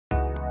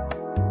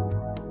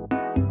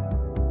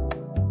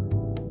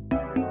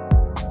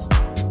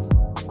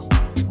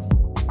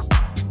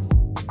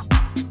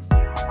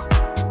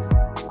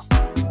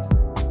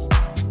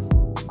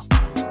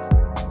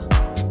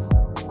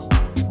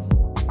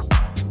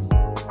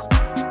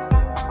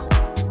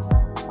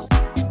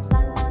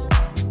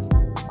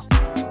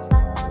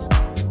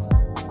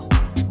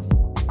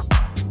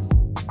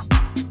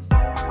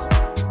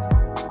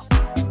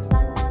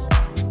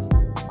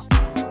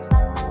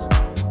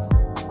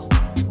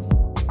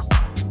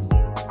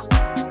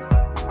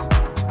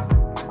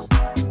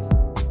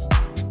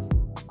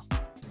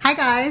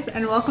guys,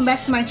 and welcome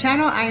back to my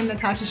channel. I am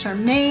Natasha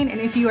Charmaine,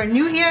 and if you are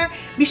new here,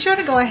 be sure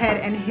to go ahead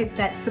and hit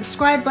that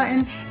subscribe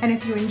button, and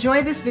if you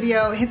enjoy this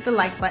video, hit the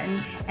like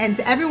button, and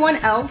to everyone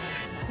else,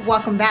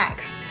 welcome back.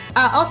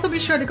 Also be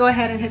sure to go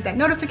ahead and hit that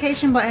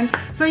notification button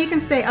so you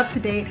can stay up to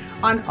date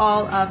on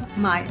all of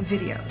my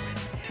videos.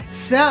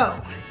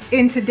 So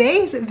in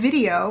today's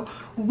video,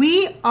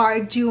 we are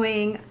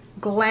doing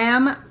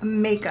glam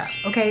makeup.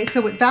 Okay,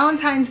 so with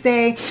Valentine's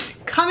Day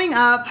coming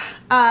up,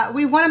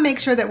 we want to make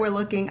sure that we're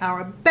looking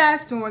our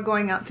best when we're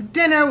going out to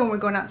dinner, when we're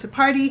going out to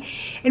party.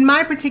 In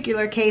my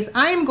particular case,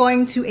 I am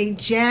going to a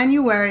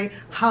January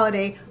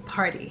holiday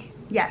party.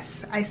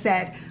 Yes, I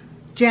said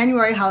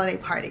January holiday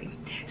party.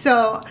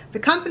 So the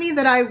company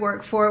that I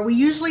work for, we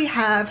usually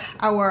have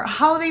our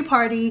holiday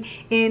party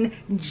in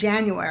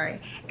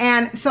January,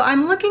 and so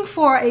I'm looking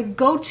for a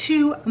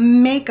go-to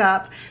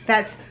makeup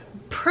that's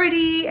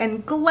pretty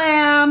and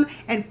glam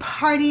and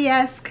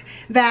party-esque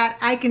that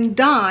I can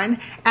don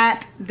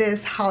at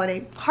this holiday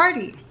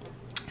party.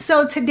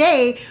 So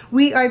today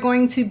we are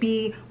going to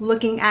be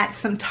looking at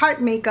some Tarte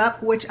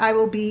makeup, which I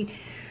will be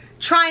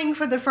trying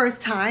for the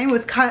first time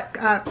with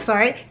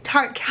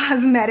Tarte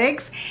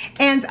Cosmetics.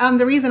 And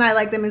the reason I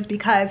like them is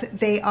because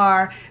they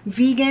are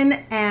vegan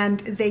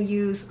and they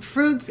use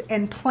fruits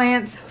and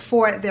plants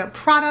for their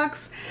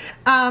products.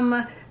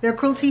 They're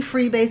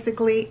cruelty-free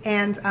basically,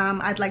 and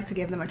I'd like to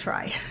give them a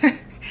try.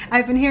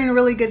 I've been hearing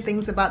really good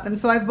things about them,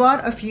 so I've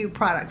bought a few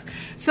products.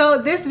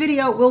 So this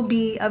video will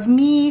be of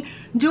me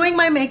doing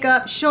my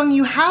makeup, showing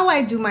you how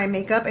I do my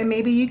makeup, and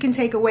maybe you can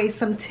take away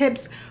some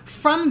tips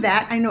from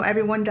that. I know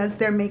everyone does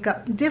their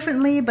makeup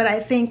differently, but I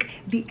think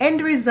the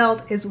end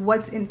result is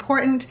what's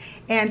important,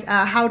 and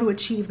how to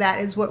achieve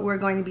that is what we're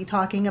going to be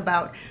talking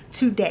about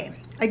today.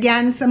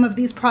 Again, some of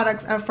these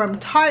products are from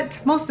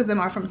Tarte. Most of them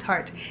are from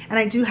Tarte. And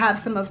I do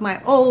have some of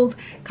my old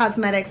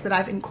cosmetics that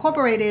I've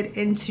incorporated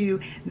into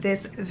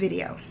this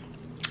video.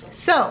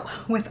 So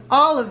with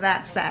all of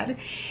that said,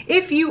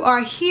 if you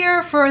are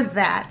here for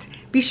that,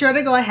 be sure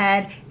to go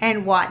ahead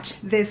and watch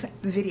this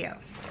video.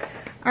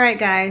 All right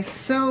guys,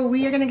 so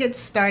we are gonna get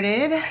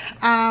started.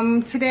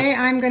 Today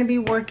I'm gonna be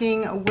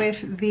working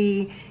with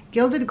the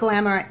Gilded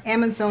Glamour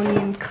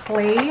Amazonian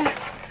Clay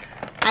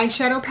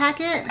eyeshadow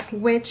packet,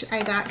 which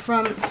I got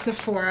from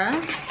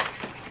Sephora.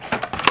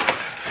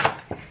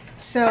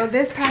 So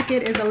this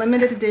packet is a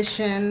limited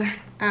edition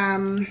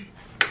eye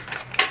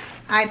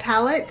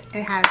palette.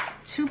 It has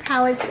 2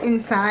 palettes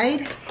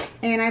inside,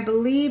 and I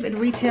believe it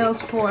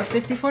retails for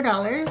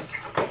 $54.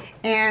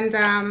 And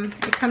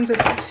it comes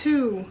with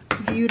 2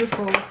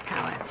 beautiful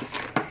palettes.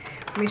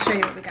 Let me show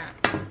you what we got.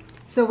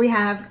 So we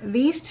have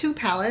these 2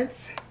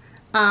 palettes,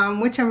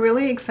 which I'm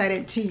really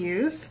excited to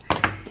use.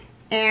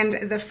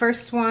 And the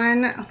first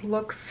one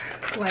looks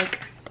like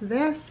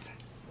this.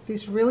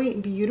 These really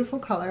beautiful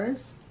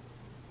colors.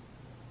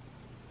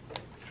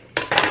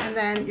 And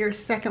then your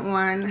second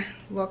one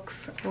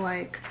looks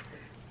like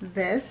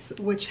this,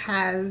 which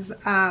has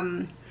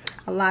a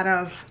lot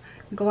of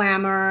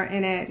glamour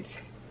in it.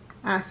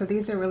 So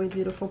these are really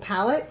beautiful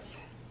palettes.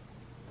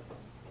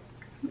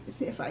 Let me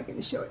see if I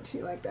can show it to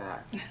you like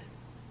that.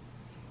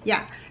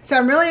 Yeah, so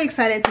I'm really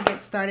excited to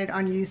get started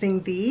on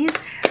using these.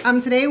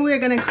 Today we're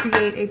going to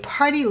create a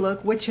party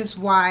look, which is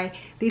why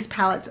these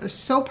palettes are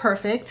so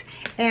perfect.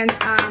 And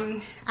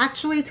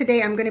actually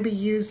today I'm going to be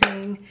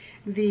using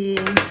the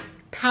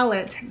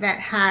palette that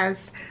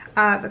has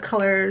the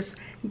colors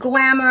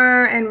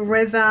Glamour and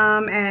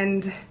Rhythm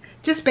and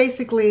just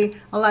basically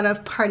a lot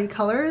of party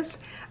colors.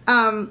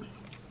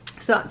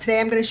 So today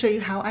I'm going to show you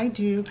how I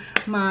do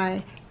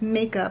my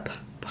makeup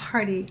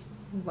party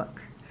look.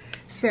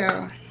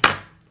 So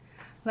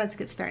let's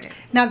get started.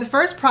 Now the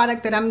first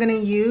product that I'm going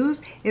to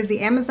use is the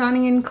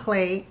Amazonian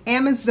Clay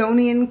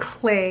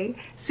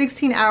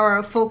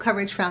 16-hour full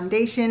coverage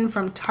foundation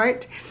from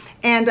Tarte.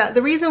 And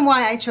the reason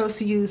why I chose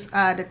to use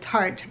the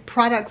Tarte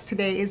products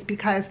today is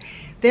because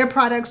their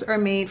products are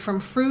made from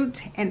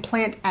fruit and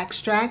plant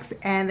extracts,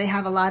 and they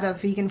have a lot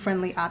of vegan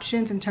friendly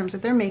options in terms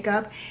of their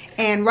makeup.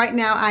 And right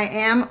now I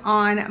am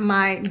on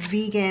my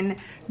vegan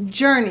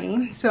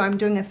journey. So I'm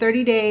doing a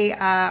 30-day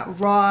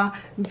raw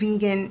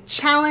vegan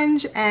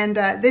challenge, and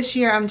this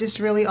year I'm just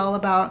really all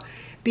about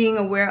being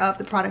aware of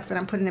the products that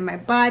I'm putting in my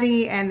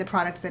body and the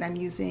products that I'm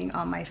using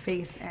on my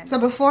face. And so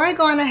before I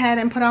go on ahead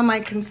and put on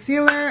my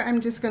concealer,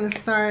 I'm just going to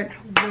start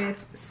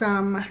with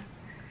some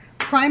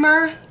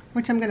primer,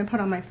 which I'm going to put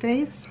on my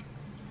face.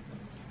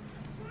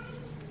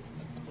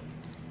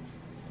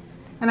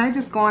 And I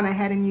just go on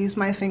ahead and use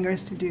my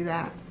fingers to do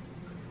that.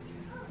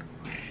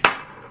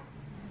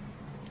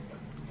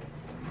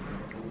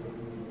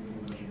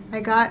 I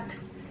got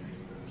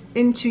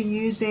into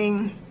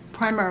using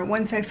primer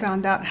once I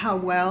found out how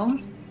well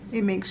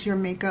it makes your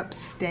makeup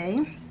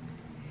stay.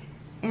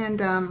 And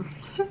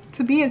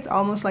to me it's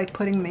almost like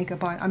putting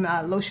makeup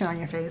on, lotion on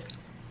your face.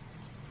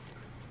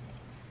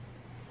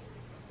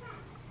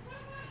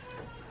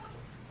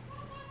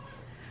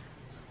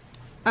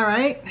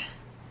 Alright,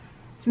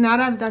 so now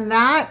that I've done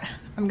that,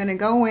 I'm going to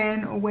go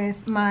in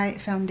with my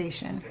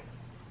foundation.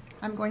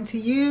 I'm going to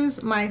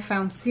use my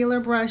concealer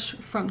brush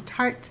from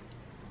Tarte.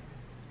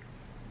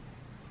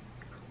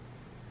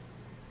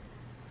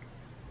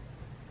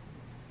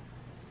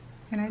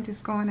 And I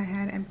just go on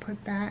ahead and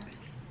put that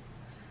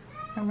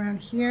around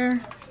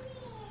here.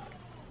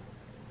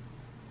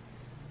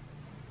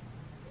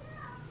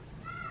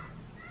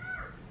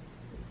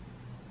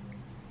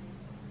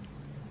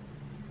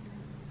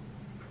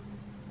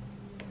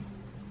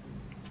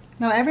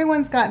 Now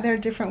everyone's got their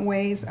different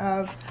ways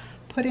of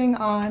putting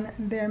on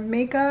their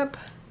makeup.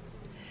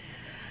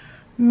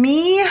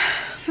 Me,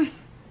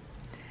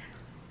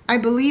 I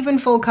believe in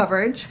full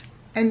coverage,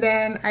 and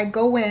then I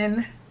go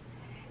in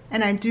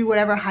and I do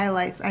whatever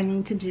highlights I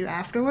need to do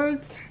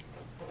afterwards.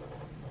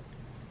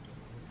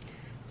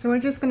 So we're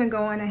just gonna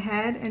go on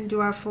ahead and do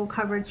our full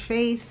coverage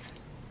face,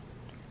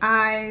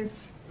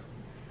 eyes,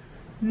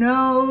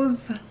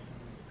 nose.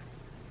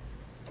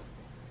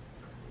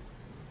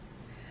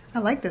 I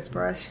like this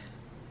brush.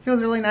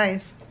 Feels really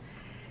nice.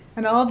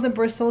 And all of the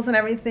bristles and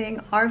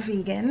everything are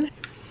vegan.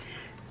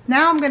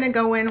 Now I'm gonna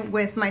go in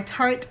with my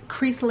Tarte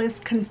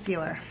Creaseless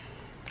Concealer.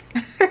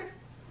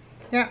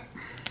 Yeah.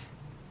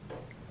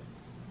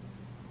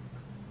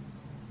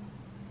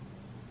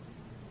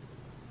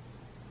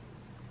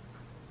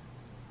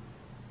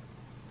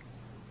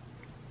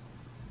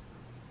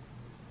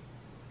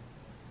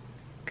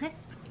 Okay.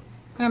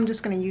 And I'm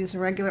just gonna use a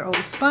regular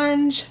old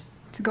sponge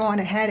to go on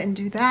ahead and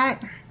do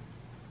that.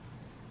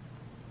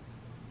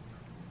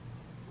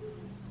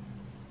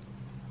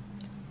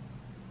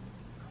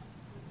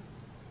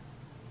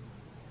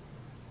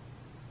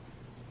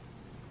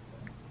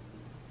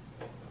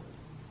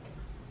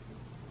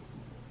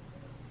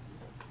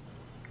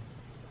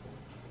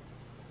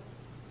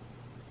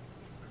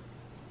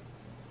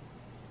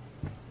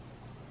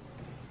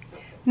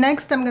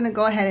 Next, I'm gonna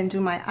go ahead and do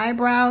my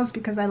eyebrows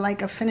because I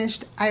like a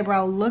finished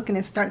eyebrow look, and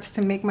it starts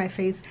to make my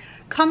face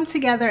come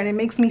together and it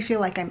makes me feel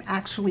like I'm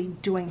actually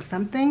doing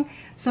something.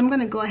 So I'm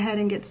gonna go ahead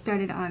and get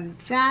started on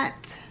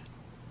that.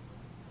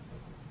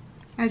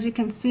 As you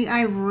can see,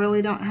 I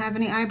really don't have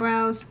any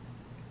eyebrows,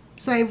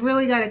 so I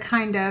really gotta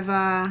kind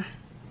of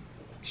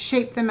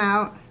shape them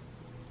out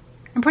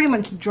and pretty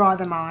much draw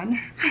them on.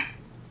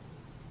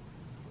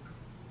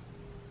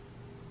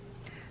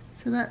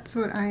 So that's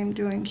what I'm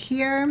doing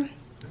here.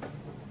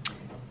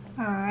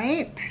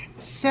 Alright,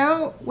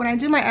 so when I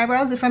do my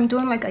eyebrows, if I'm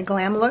doing like a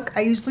glam look,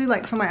 I usually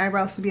like for my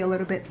eyebrows to be a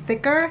little bit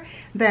thicker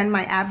than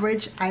my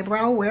average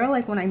eyebrow wear,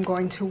 like when I'm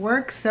going to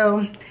work.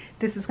 So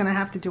this is gonna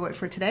have to do it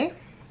for today.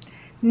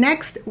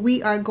 Next,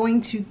 we are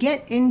going to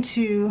get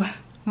into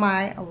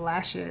my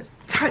lashes.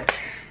 Tarte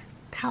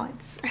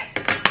palettes.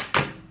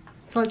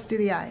 So let's do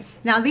the eyes.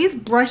 Now these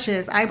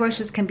brushes, eye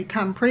brushes, can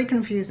become pretty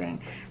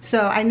confusing.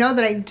 So I know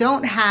that I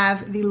don't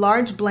have the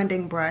large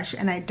blending brush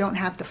and I don't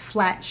have the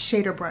flat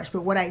shader brush,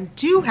 but what I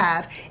do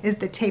have is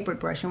the tapered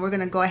brush, and we're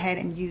gonna go ahead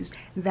and use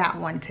that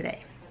one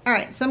today. All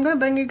right, so I'm gonna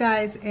bring you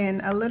guys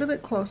in a little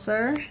bit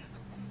closer,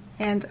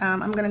 and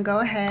I'm gonna go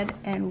ahead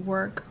and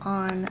work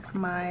on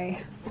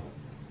my,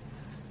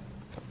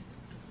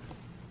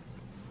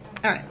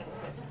 all right,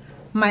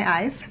 my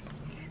eyes.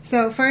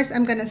 So first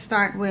I'm gonna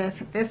start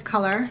with this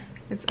color.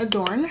 It's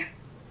Adorn,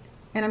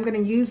 and I'm going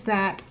to use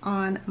that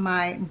on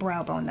my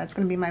brow bone. That's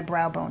going to be my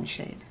brow bone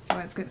shade. So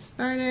let's get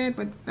started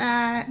with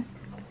that.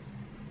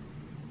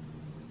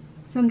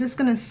 So I'm just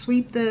going to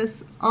sweep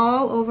this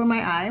all over my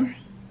eye.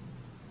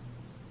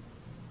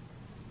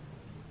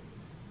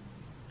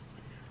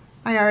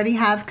 I already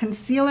have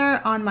concealer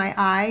on my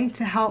eye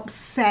to help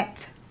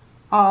set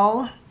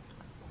all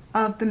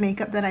of the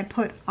makeup that I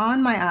put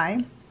on my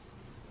eye.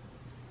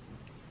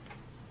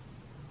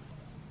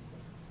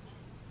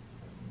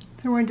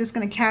 So we're just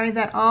going to carry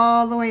that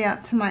all the way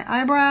up to my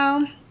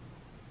eyebrow.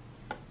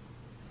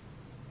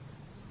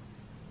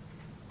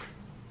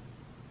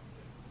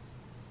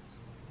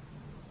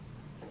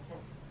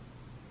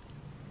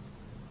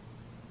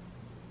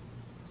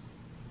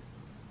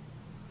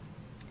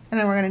 And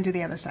then we're going to do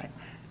the other side.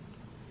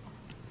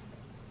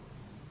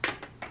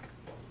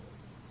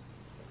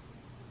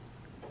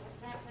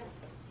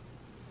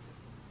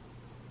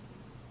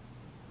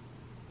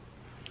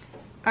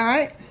 All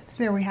right, so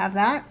there we have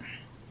that.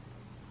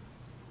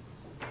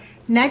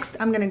 Next,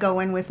 I'm going to go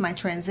in with my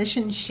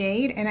transition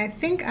shade, and I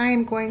think I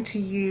am going to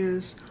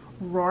use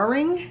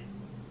Roaring.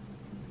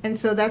 And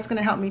so that's going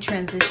to help me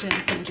transition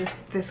from just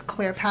this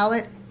clear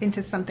palette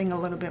into something a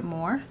little bit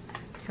more.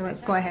 So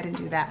let's go ahead and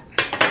do that.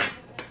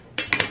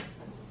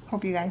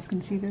 Hope you guys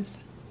can see this.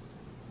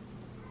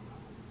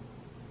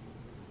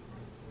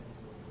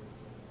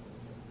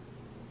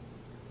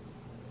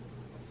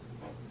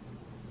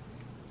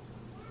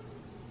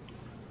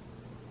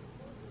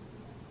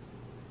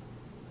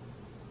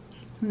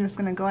 I'm just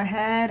going to go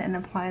ahead and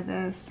apply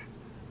this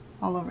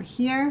all over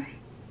here.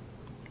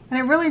 And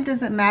it really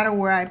doesn't matter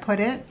where I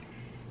put it,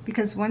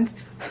 because once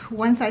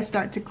I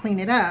start to clean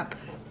it up,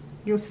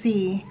 you'll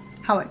see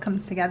how it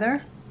comes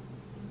together.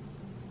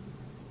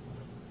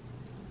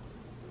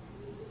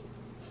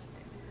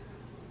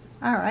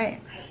 All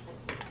right.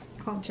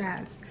 called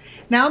Jazz.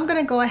 Now I'm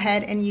gonna go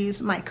ahead and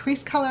use my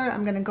crease color.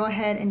 I'm gonna go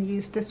ahead and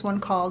use this one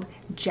called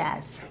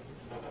Jazz.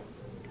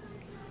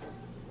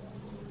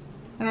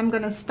 And I'm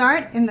gonna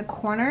start in the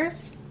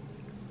corners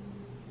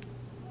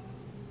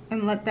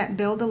and let that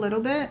build a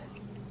little bit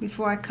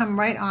before I come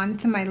right on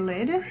to my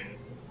lid.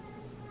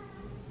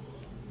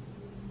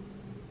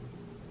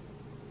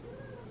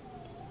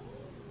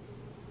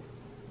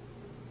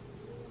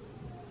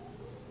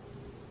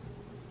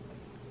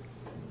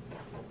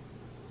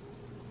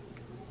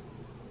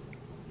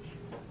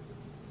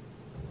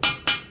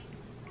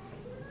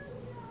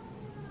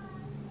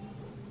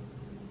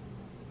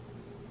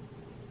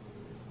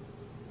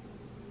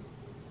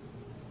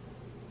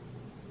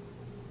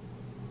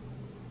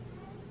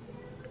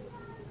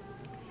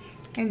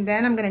 And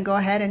then I'm going to go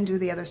ahead and do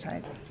the other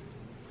side.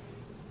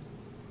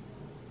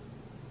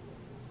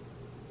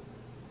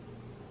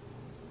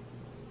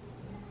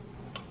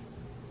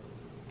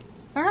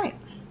 All right,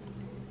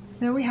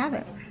 there we have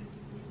it.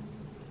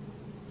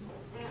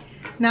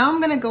 Now I'm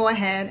going to go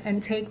ahead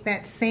and take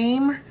that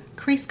same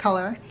crease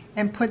color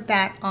and put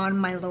that on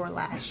my lower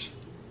lash.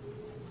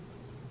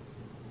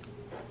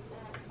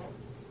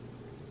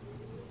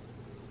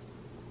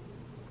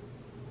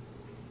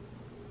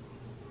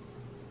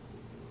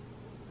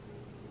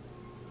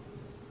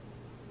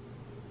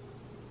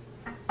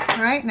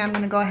 All right, now I'm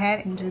going to go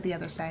ahead and do the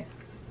other side.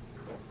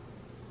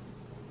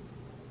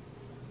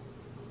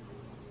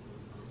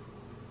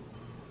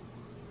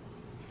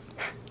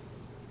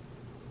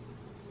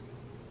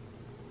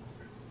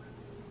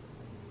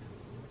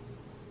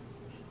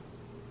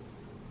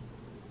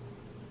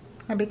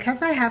 And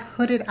because I have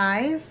hooded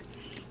eyes,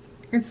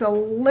 it's a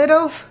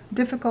little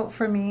difficult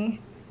for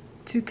me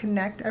to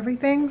connect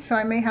everything, so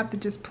I may have to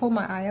just pull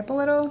my eye up a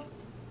little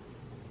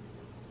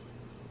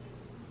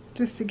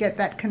just to get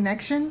that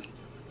connection.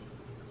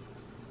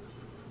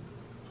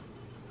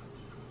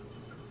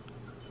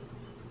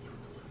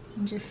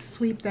 And just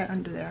sweep that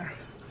under there.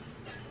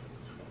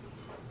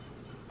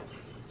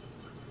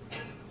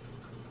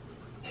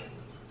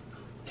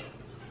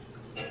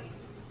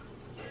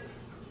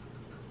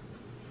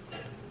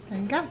 There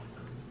you go.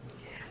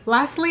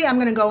 Lastly, I'm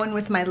going to go in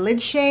with my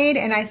lid shade,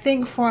 and I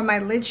think for my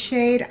lid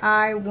shade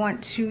I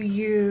want to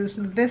use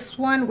this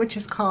one, which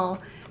is called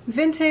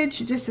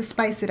Vintage, just to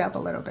spice it up a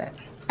little bit.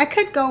 I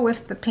could go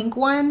with the pink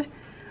one,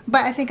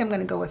 but I think I'm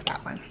going to go with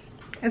that one.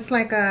 It's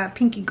like a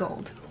pinky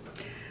gold.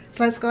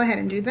 So let's go ahead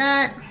and do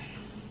that.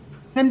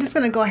 I'm just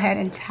going to go ahead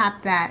and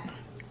tap that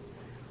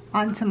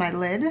onto my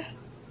lid.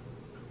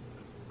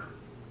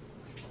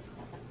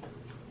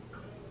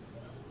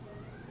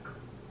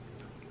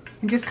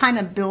 And just kind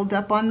of build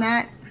up on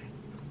that.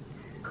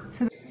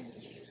 So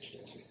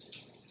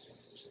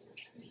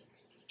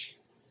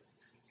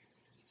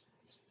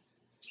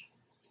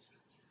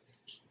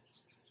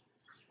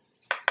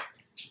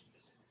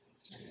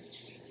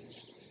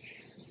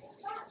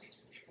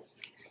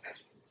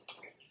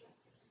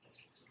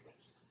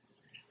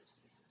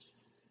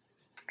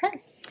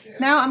okay,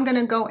 now I'm going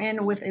to go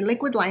in with a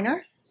liquid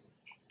liner,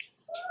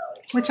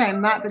 which I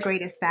am not the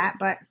greatest at,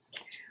 but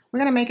we're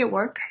going to make it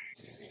work.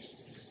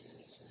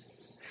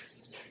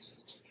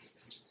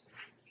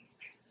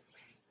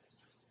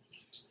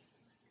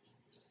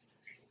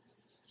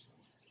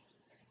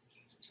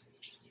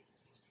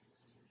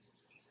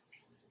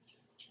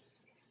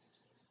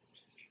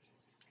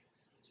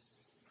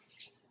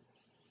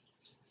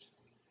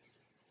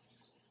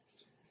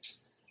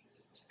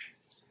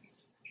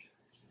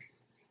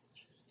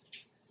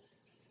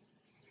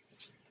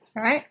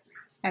 All right,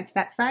 that's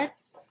that side.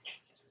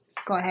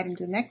 Let's go ahead and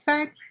do the next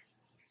side.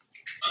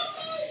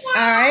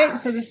 All right,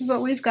 so this is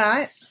what we've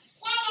got.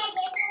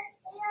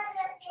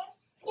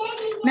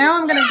 Now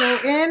I'm gonna go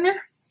in, you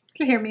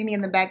can hear Mimi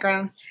in the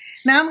background.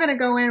 Now I'm gonna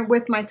go in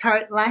with my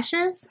Tarte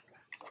lashes. So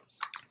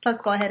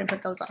let's go ahead and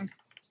put those on.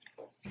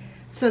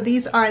 So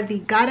these are the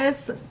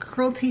Goddess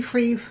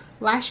cruelty-free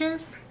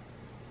lashes.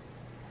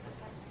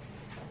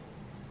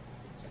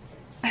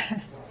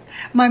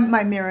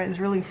 My mirror is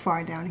really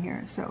far down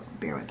here, so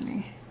bear with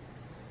me.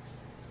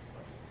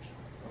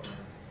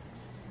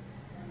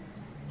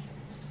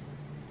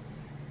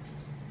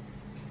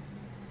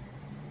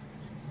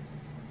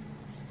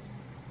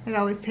 It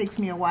always takes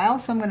me a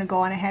while, so I'm going to go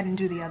on ahead and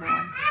do the other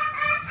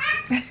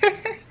one.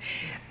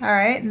 All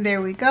right, and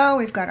there we go.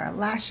 We've got our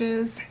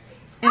lashes.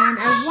 And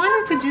I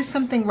wanted to do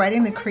something right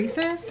in the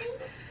creases.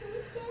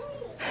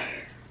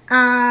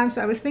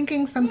 So I was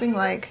thinking something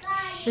like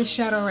this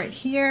shadow right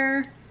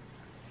here.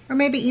 Or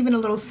maybe even a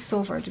little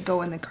silver to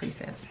go in the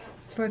creases.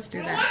 So let's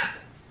do that.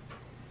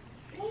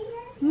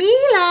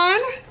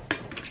 Milan!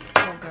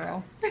 Little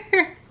girl.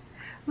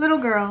 Little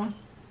girl.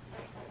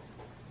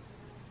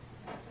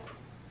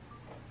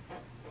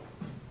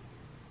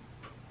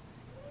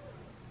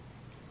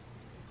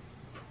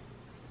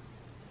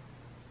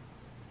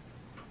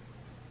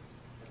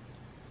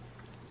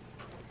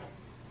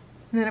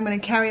 And then I'm going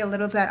to carry a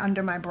little of that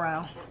under my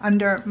brow,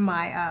 under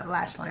my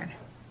lash line.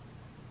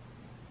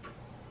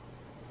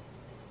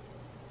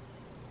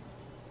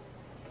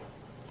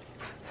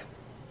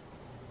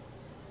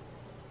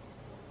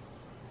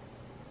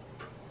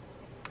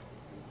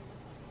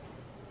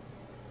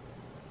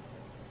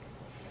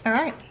 All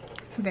right,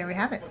 so there we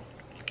have it.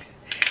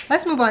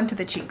 Let's move on to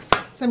the cheeks.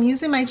 So I'm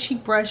using my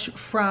cheek brush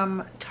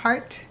from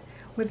Tarte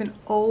with an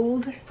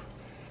old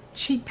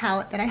cheek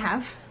palette that I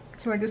have.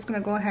 So we're just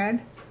gonna go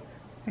ahead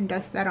and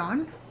dust that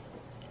on.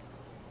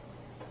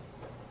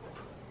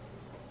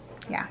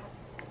 Yeah,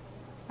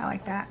 I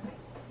like that.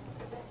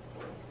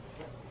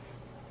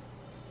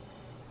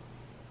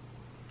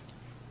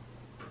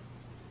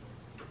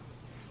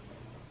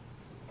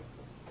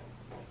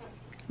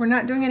 We're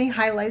not doing any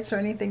highlights or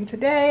anything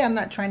today. I'm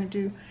not trying to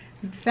do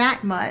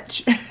that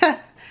much.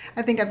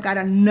 I think I've got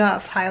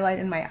enough highlight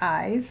in my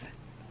eyes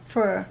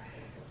for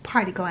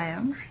party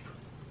glam.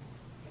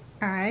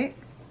 All right,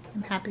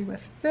 I'm happy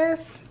with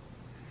this.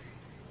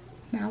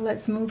 Now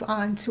let's move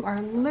on to our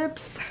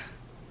lips.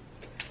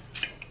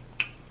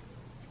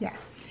 Yes.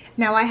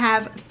 Now I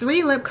have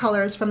 3 lip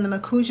colors from the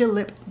Maracuja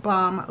Lip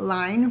Balm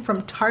line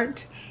from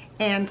Tarte.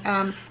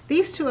 And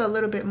these two are a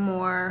little bit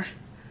more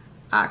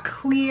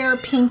clear,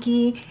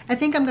 pinky. I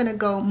think I'm gonna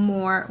go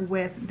more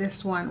with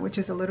this one, which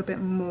is a little bit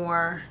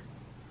more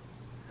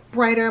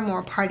brighter,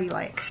 more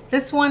party-like.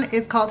 This one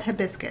is called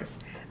Hibiscus.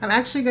 I'm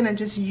actually gonna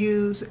just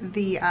use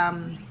the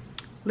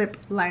lip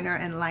liner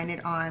and line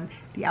it on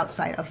the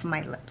outside of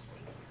my lips.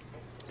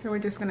 So we're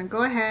just gonna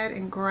go ahead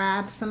and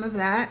grab some of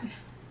that.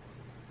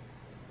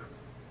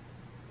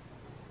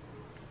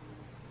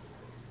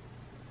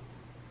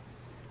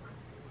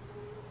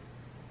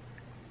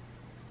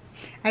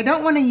 I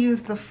don't want to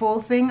use the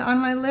full thing on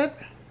my lip,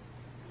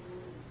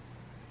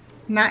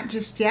 not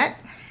just yet.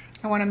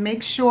 I want to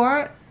make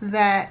sure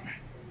that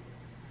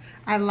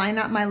I line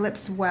up my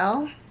lips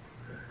well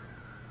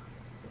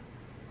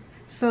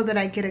so that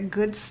I get a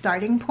good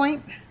starting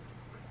point.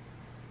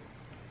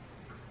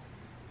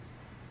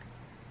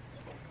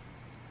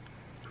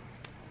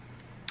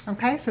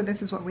 Okay, so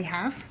this is what we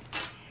have.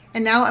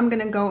 And now I'm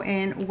going to go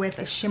in with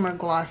a shimmer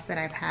gloss that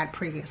I've had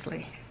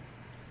previously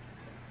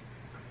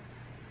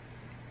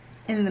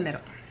in the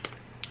middle.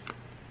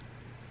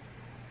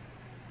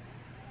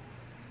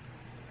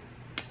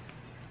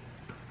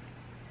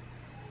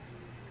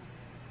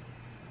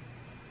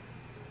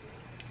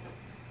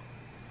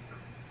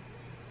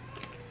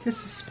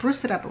 Just to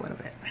spruce it up a little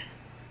bit.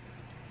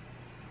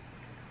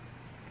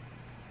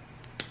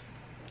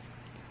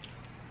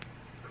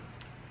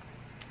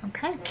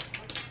 Okay.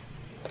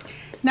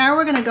 Now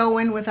we're going to go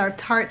in with our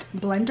Tarte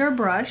blender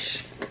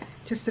brush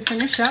just to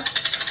finish up.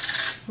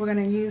 We're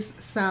going to use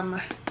some,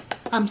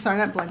 I'm sorry,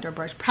 not blender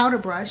brush, powder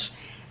brush.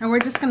 And we're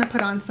just going to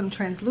put on some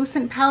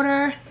translucent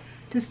powder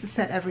just to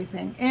set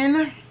everything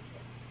in.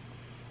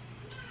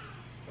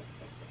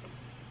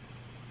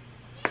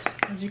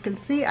 As you can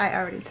see, I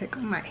already took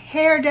my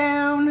hair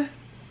down.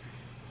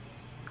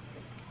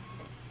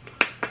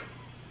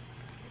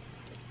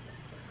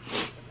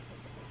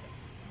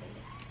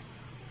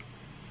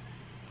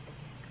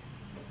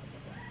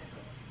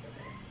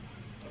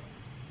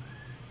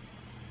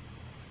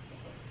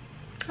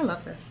 I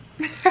love this.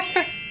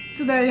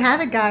 So there you have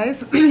it,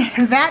 guys.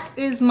 That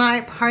is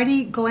my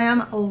party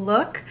glam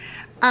look.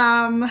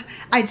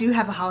 I do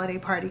have a holiday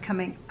party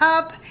coming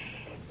up.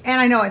 And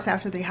I know it's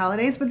after the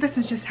holidays, but this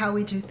is just how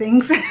we do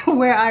things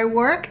where I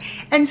work.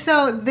 And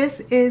so this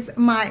is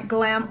my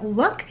glam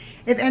look.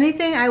 If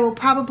anything, I will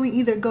probably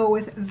either go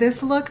with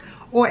this look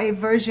or a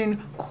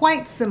version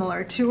quite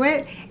similar to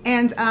it.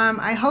 And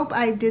I hope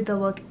I did the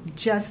look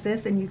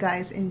justice and you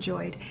guys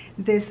enjoyed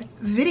this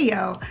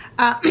video.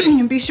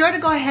 Be sure to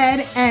go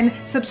ahead and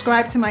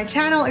subscribe to my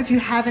channel if you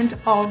haven't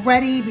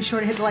already. Be sure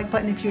to hit the like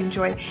button if you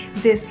enjoyed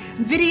this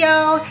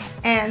video.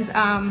 And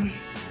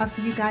I'll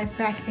see you guys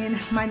back in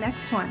my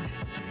next one.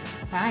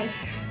 Bye.